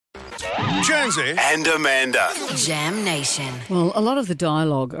Jonesy and Amanda. Jam Nation. Well, a lot of the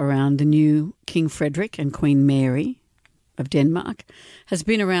dialogue around the new King Frederik and Queen Mary of Denmark has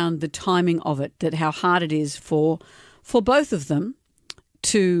been around the timing of it, that how hard it is for both of them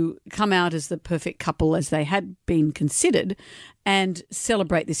to come out as the perfect couple as they had been considered and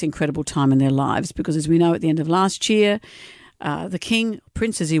celebrate this incredible time in their lives. Because as we know, at the end of last year, the king,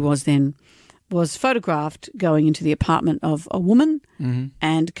 prince as he was then, was photographed going into the apartment of a woman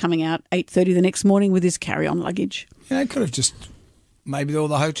and coming out 8:30 the next morning with his carry-on luggage. You know, could have just, maybe all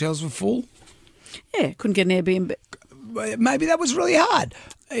the hotels were full. Yeah, couldn't get an Airbnb. Maybe that was really hard.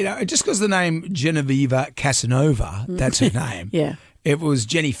 You know, just because the name Genoveva Casanova, that's her name. Yeah. If it was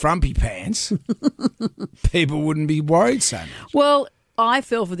Jenny Frumpy Pants, people wouldn't be worried so much. Well, I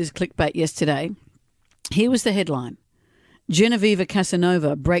fell for this clickbait yesterday. Here was the headline. Genoveva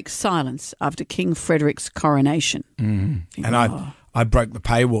Casanova breaks silence after King Frederik's coronation. And I broke the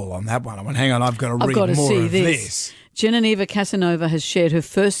paywall on that one. I went, hang on, I've got to read more of this. Genoveva Casanova has shared her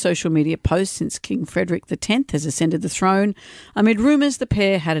first social media post since King Frederik X has ascended the throne amid rumours the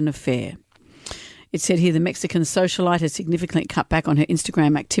pair had an affair. It said here the Mexican socialite has significantly cut back on her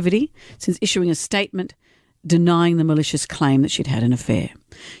Instagram activity since issuing a statement denying the malicious claim that she'd had an affair.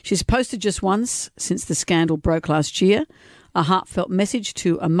 She's posted just once since the scandal broke last year, a heartfelt message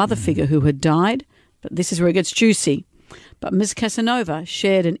to a mother figure who had died, but this is where it gets juicy. But Ms. Casanova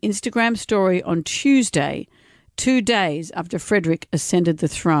shared an Instagram story on Tuesday, 2 days after Frederik ascended the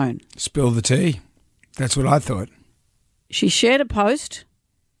throne. Spill the tea. That's what I thought. She shared a post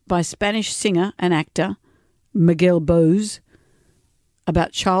by Spanish singer and actor Miguel Bose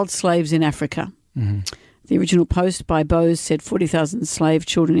about child slaves in Africa. The original post by Bose said 40,000 slave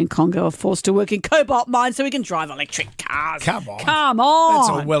children in Congo are forced to work in cobalt mines so we can drive electric cars. Come on. That's That's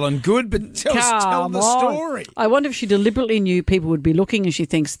all well and good, but tell the story. I wonder if she deliberately knew people would be looking and she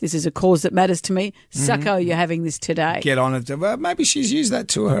thinks this is a cause that matters to me. Sucko, you're having this today. Get on it. Well, maybe she's used that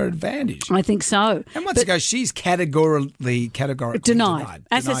to her advantage. I think so. And once ago, she's categorically denied.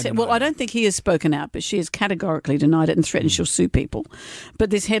 As I said, well, I don't think he has spoken out, but she has categorically denied it and threatened she'll sue people. But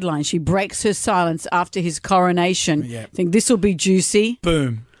this headline, she breaks her silence after his coronation. Yeah. I think this will be juicy.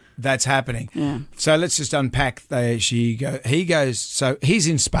 Boom. That's happening. Yeah. So let's just unpack. He goes. So he's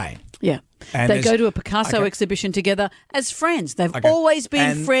in Spain. Yeah. And they go to a Picasso exhibition together as friends. They've always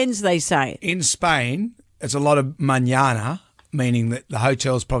been friends, they say. In Spain, it's a lot of mañana, meaning that the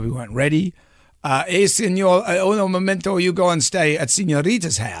hotels probably weren't ready. Senor, un momento, you go and stay at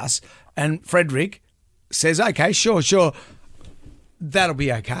Senorita's house. And Frederik says, okay, sure. That'll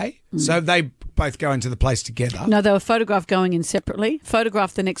be okay. So they both go into the place together. No, they were photographed going in separately,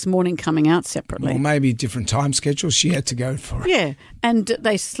 photographed the next morning coming out separately. Or maybe different time schedules. She had to go for it. Yeah, and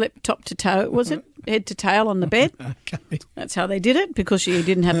they slept top to toe, was it? Head to tail on the bed. Okay. That's how they did it, because she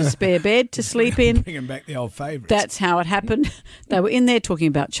didn't have a spare bed to sleep in. Bringing back the old favourites. That's how it happened. They were in there talking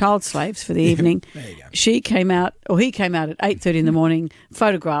about child slaves for the evening. There you go. He came out at 8:30 in the morning,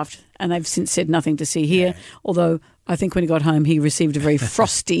 photographed, and they've since said nothing to see here, although I think when he got home he received a very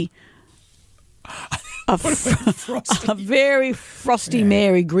frosty... A very frosty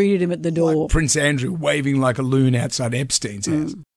Mary greeted him at the door. Like Prince Andrew waving like a loon outside Epstein's house.